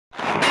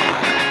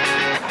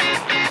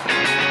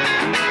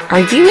Are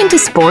you into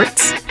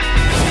sports?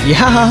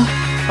 Yeah,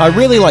 I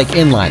really like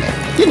inlining.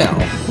 You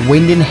know,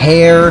 wind and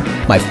hair,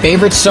 my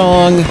favorite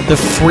song, The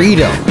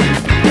Freedom.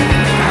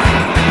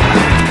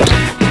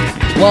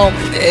 Well,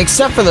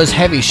 except for those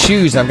heavy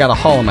shoes I've got to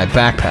haul in my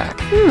backpack.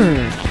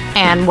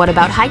 And what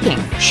about hiking?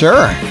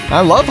 Sure,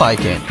 I love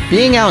hiking.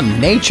 Being out in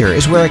nature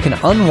is where I can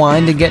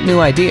unwind and get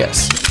new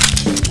ideas.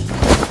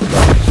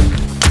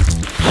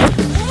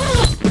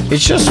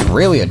 It's just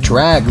really a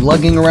drag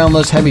lugging around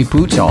those heavy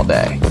boots all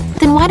day.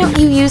 Then why don't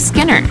you use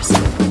Skinners?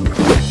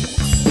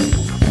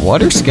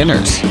 What are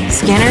Skinners?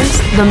 Skinners,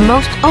 the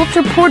most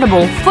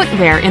ultra-portable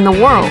footwear in the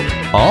world.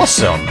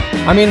 Awesome.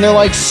 I mean, they're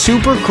like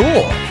super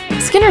cool.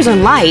 Skinners are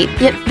light,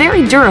 yet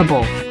very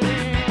durable.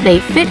 They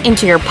fit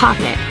into your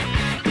pocket,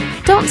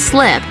 don't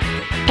slip,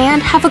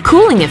 and have a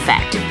cooling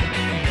effect.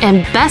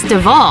 And best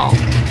of all...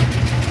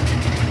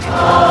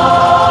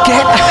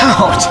 Get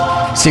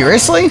out!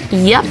 Seriously?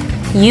 Yep,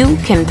 you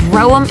can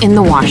throw them in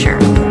the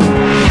washer.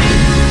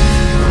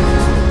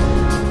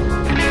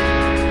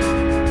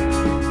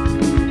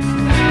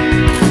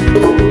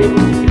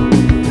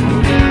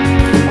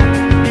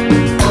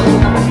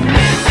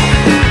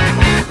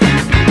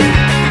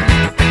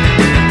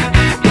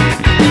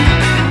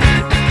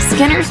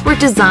 Skinners were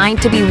designed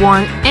to be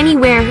worn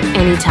anywhere,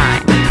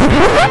 anytime.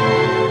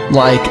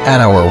 Like at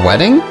our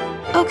wedding?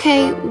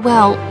 Okay,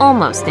 well,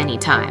 almost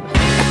anytime.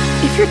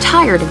 If you're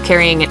tired of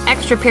carrying an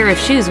extra pair of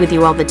shoes with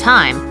you all the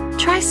time,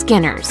 try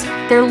Skinners.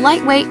 They're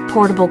lightweight,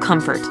 portable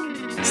comfort.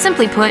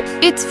 Simply put,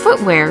 it's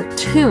footwear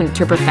tuned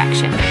to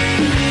perfection.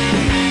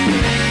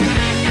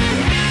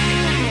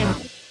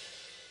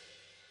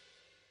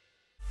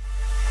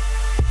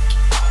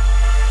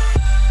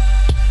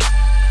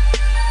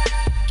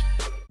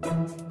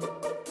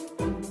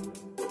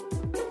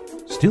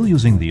 Still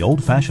using the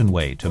old-fashioned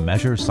way to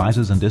measure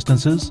sizes and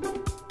distances?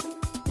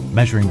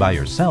 Measuring by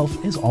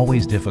yourself is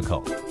always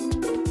difficult.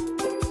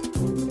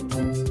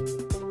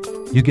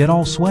 You get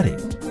all sweaty.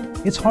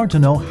 It's hard to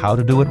know how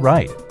to do it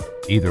right.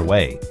 Either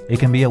way, it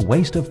can be a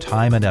waste of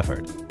time and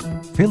effort.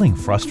 Feeling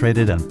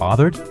frustrated and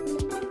bothered?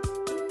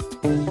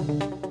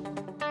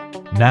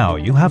 Now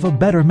you have a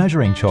better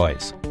measuring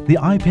choice, the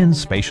iPin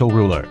Spatial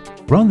Ruler.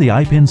 Run the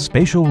iPin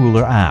Spatial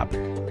Ruler app.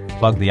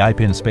 Plug the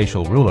iPin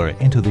Spatial Ruler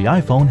into the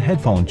iPhone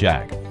headphone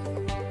jack.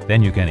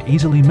 Then you can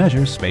easily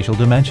measure spatial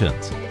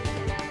dimensions.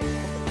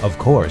 Of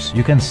course,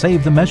 you can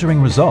save the measuring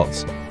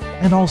results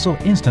and also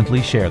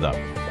instantly share them.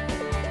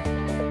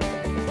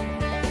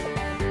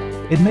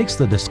 It makes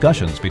the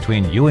discussions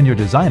between you and your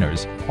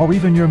designers or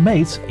even your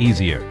mates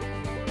easier.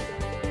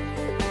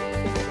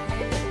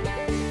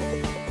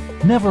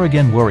 Never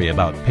again worry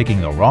about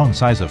picking the wrong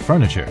size of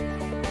furniture.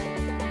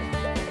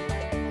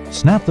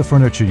 Snap the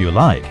furniture you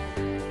like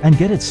and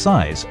get its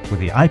size with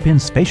the iPin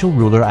Spatial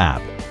Ruler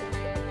app.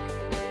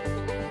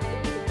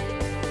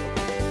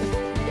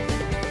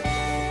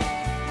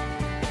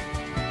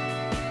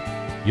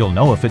 You'll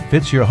know if it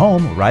fits your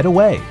home right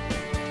away.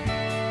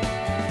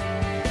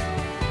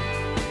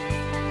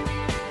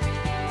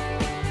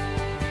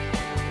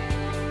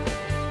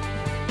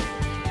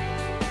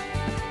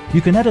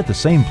 You can edit the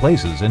same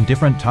places in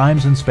different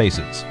times and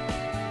spaces,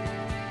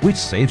 which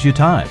saves you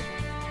time.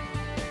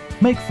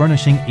 Make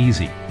furnishing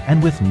easy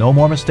and with no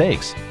more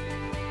mistakes.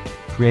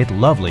 Create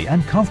lovely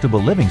and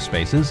comfortable living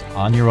spaces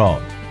on your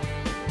own.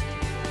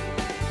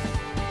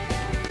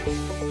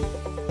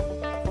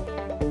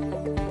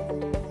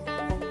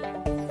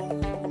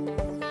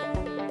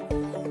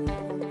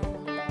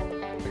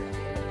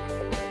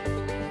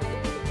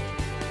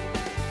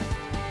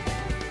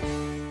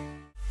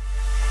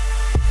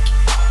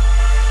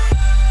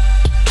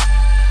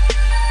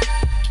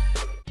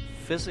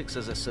 Physics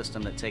is a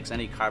system that takes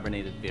any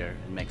carbonated beer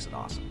and makes it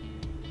awesome.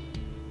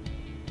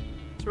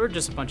 So we're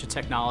just a bunch of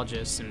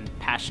technologists and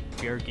passionate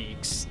beer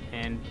geeks,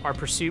 and our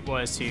pursuit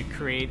was to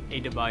create a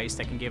device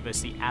that can give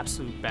us the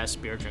absolute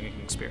best beer drinking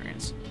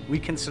experience. We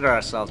consider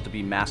ourselves to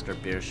be master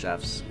beer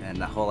chefs, and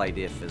the whole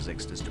idea of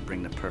physics is to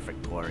bring the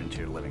perfect pour into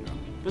your living room.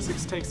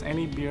 Physics takes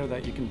any beer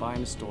that you can buy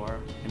in a store,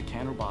 in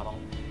can or bottle,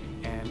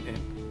 and it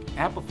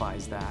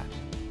amplifies that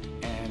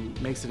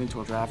and makes it into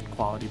a draft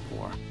quality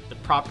pour. The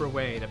proper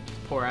way to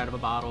pour out of a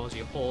bottle is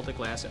you hold the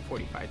glass at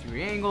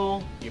 45-degree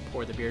angle, you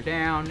pour the beer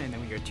down, and then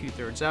when you're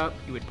 2/3 up,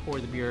 you would pour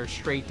the beer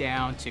straight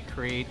down to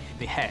create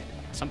the head.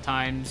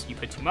 Sometimes you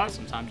put too much,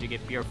 sometimes you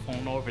get beer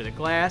flown over the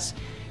glass,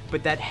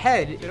 but that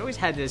head, it always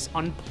had this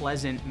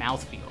unpleasant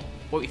mouthfeel.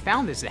 What we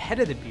found is the head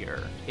of the beer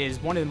is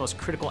one of the most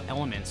critical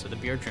elements of the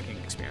beer drinking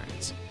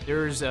experience.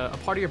 There's a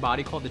part of your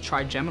body called the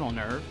trigeminal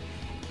nerve,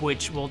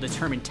 which will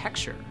determine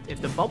texture.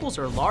 If the bubbles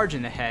are large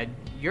in the head,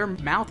 your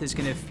mouth is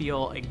going to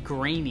feel a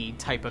grainy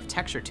type of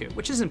texture to it,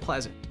 which isn't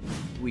pleasant.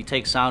 We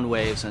take sound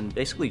waves and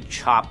basically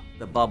chop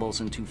the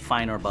bubbles into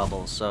finer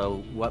bubbles.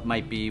 So what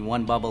might be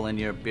one bubble in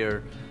your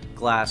beer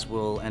glass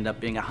will end up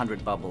being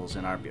 100 bubbles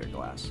in our beer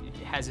glass.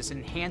 It has this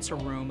enhanced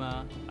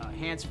aroma,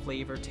 enhanced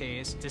flavor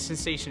taste. The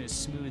sensation is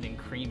smooth and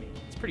creamy.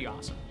 It's pretty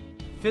awesome.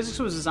 Physics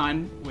was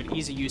designed with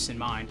easy use in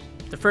mind.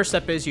 The first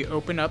step is you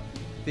open up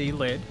the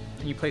lid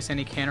and you place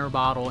any can or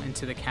bottle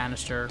into the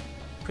canister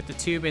Put the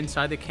tube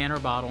inside the can or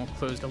bottle and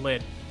close the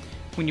lid.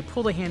 When you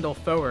pull the handle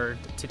forward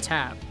to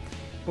tap,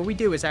 what we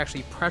do is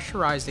actually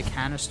pressurize the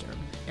canister,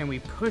 and we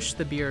push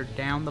the beer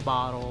down the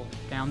bottle,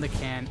 down the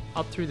can,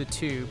 up through the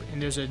tube,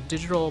 and there's a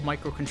digital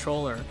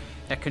microcontroller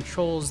that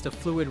controls the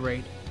fluid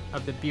rate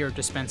of the beer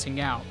dispensing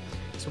out.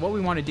 So what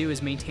we want to do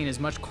is maintain as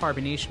much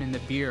carbonation in the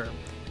beer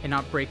and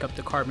not break up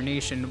the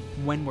carbonation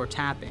when we're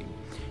tapping.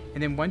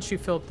 And then once you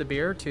fill up the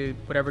beer to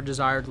whatever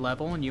desired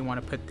level and you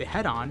want to put the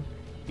head on,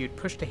 you'd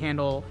push the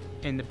handle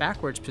in the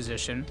backwards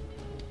position,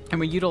 and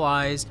we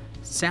utilize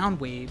sound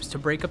waves to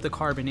break up the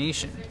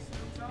carbonation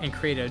and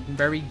create a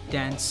very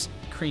dense,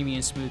 creamy,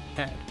 and smooth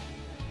head.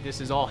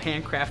 This is all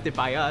handcrafted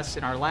by us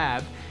in our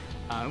lab.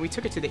 We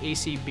took it to the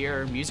AC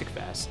Beer Music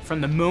Fest.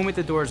 From the moment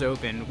the doors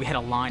opened, we had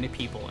a line of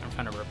people in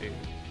front of our booth.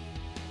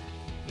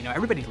 You know,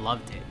 everybody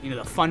loved it. You know,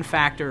 the fun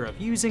factor of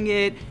using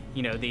it,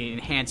 you know, the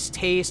enhanced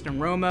taste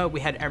and aroma. We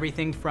had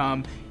everything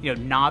from, you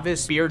know,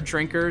 novice beer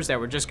drinkers that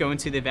were just going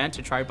to the event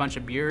to try a bunch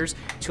of beers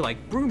to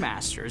like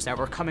brewmasters that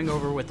were coming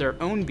over with their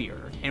own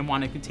beer and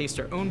wanting to taste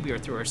their own beer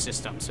through our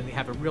system. So they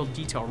have a real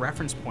detailed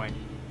reference point.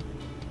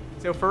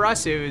 So for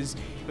us, it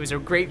was a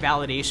great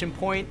validation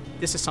point.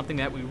 This is something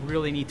that we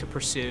really need to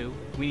pursue.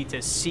 We need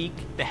to seek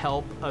the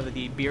help of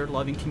the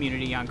beer-loving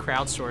community on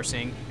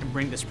crowdsourcing and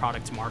bring this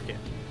product to market.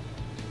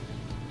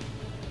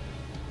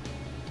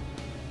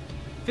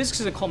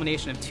 Physics is a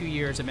culmination of 2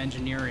 years of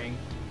engineering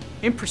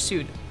in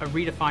pursuit of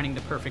redefining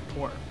the perfect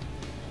pour.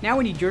 Now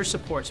we need your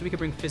support so we can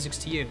bring physics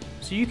to you,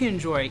 so you can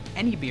enjoy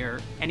any beer,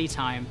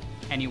 anytime,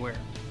 anywhere.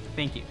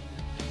 Thank you.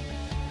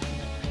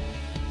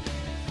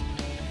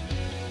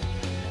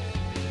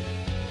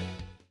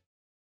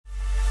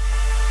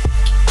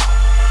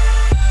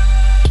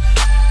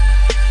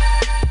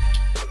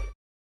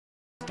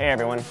 Hey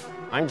everyone,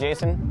 I'm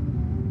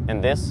Jason,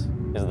 and this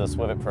is the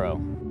Swivit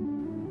Pro.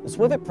 The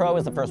Swivit Pro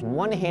is the first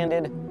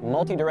one-handed,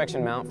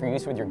 multi-direction mount for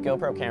use with your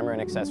GoPro camera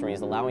and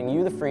accessories, allowing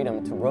you the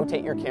freedom to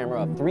rotate your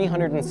camera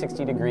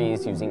 360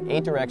 degrees using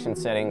 8-direction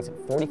settings,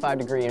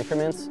 45-degree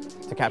increments,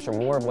 to capture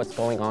more of what's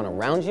going on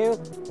around you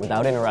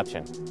without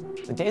interruption.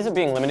 The days of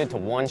being limited to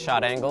one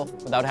shot angle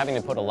without having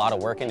to put a lot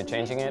of work into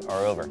changing it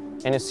are over.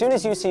 And as soon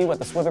as you see what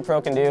the Swivit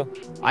Pro can do,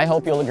 I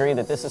hope you'll agree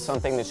that this is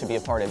something that should be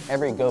a part of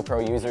every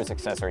GoPro user's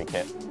accessory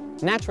kit.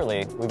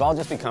 Naturally, we've all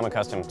just become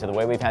accustomed to the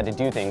way we've had to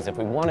do things if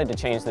we wanted to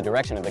change the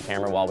direction of the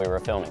camera while we were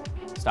filming.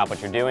 Stop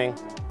what you're doing,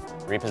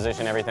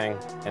 reposition everything,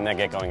 and then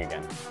get going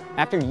again.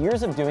 After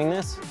years of doing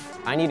this,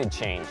 I needed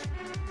change.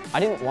 I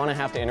didn't want to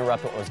have to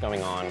interrupt what was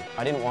going on.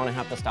 I didn't want to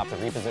have to stop to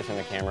reposition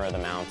the camera or the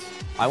mounts.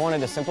 I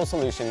wanted a simple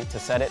solution to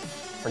set it,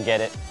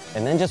 forget it,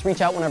 and then just reach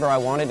out whenever I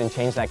wanted and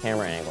change that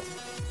camera angle.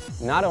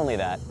 Not only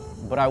that,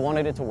 but I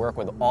wanted it to work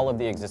with all of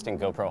the existing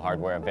GoPro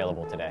hardware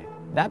available today.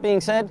 That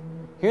being said,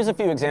 here's a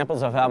few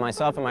examples of how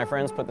myself and my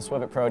friends put the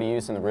Swivit Pro to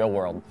use in the real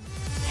world.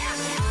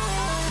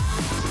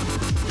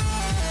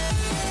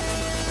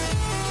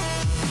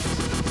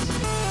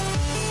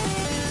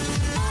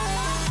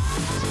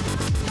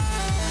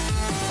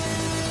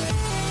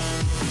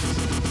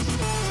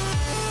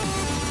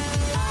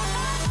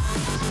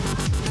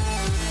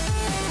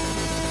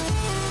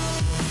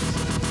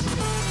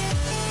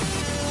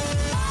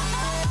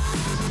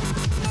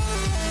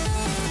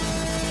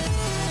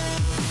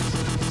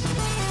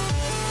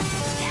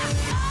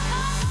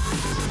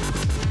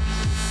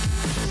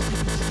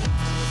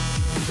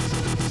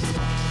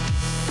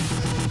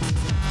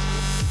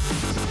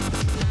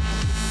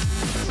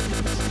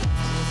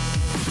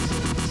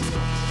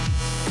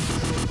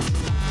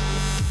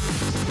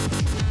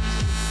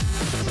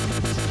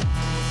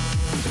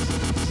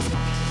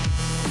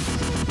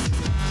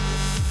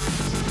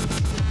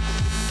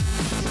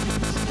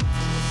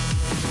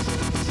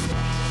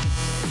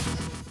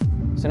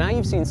 So now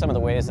you've seen some of the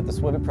ways that the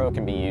Swivit Pro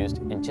can be used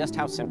and just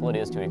how simple it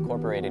is to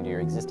incorporate into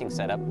your existing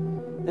setup.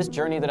 This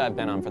journey that I've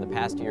been on for the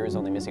past year is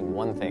only missing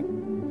one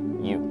thing: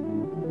 you.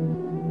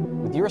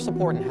 With your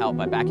support and help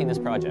by backing this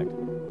project,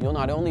 you'll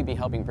not only be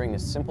helping bring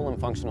this simple and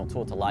functional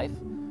tool to life,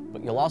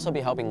 but you'll also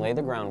be helping lay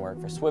the groundwork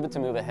for Swivit to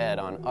move ahead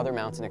on other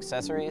mounts and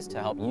accessories to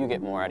help you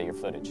get more out of your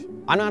footage.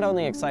 I'm not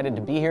only excited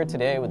to be here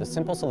today with a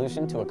simple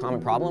solution to a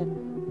common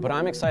problem, but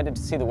I'm excited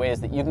to see the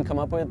ways that you can come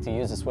up with to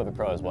use the Swivit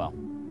Pro as well.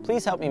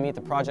 Please help me meet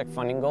the project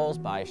funding goals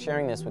by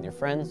sharing this with your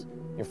friends,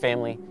 your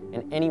family,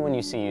 and anyone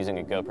you see using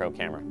a GoPro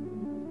camera.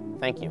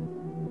 Thank you.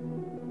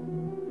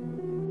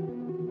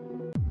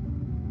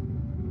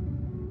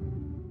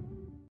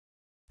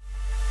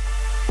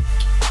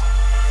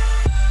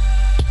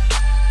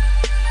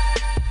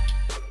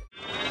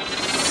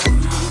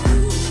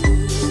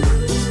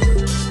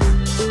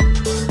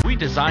 We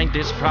designed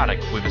this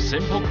product with a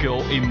simple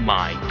goal in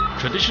mind.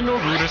 Traditional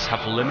routers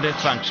have limited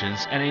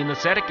functions and an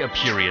aesthetic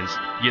appearance,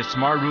 yet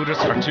smart routers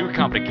are too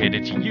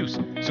complicated to use.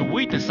 So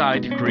we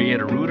decided to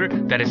create a router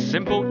that is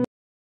simple,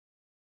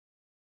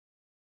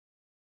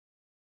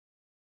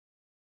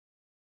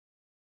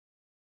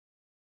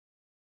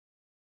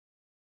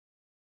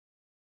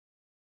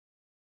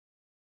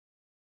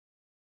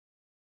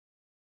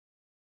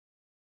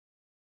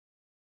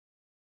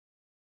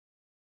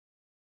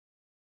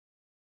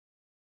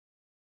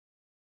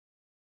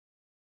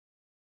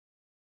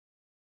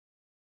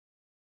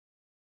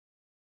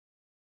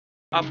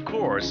 Of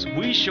course,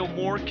 we show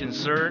more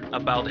concern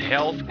about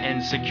health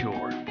and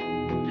secure.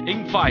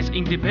 Invi's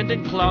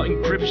independent cloud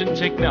encryption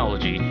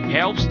technology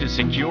helps to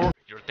secure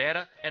your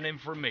data and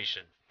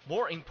information.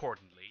 More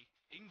importantly,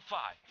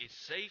 Invi is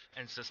safe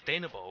and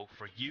sustainable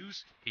for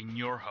use in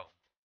your home.